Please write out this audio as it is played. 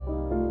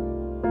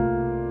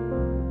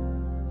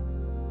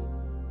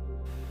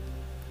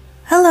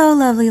Hello,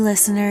 lovely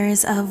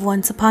listeners of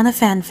Once Upon a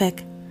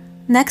Fanfic.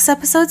 Next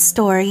episode's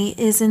story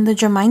is in the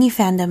Dramione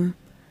fandom.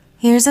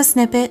 Here's a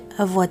snippet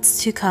of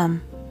what's to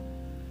come.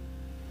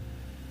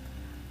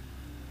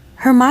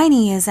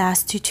 Hermione is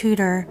asked to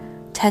tutor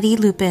Teddy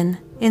Lupin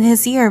in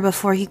his year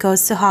before he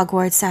goes to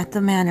Hogwarts at the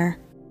Manor.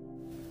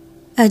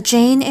 A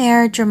Jane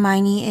Eyre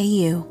Dramione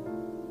AU.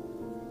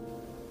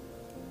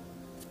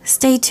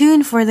 Stay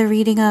tuned for the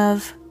reading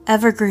of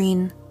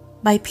Evergreen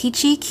by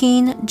Peachy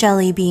Keen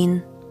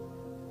Jellybean.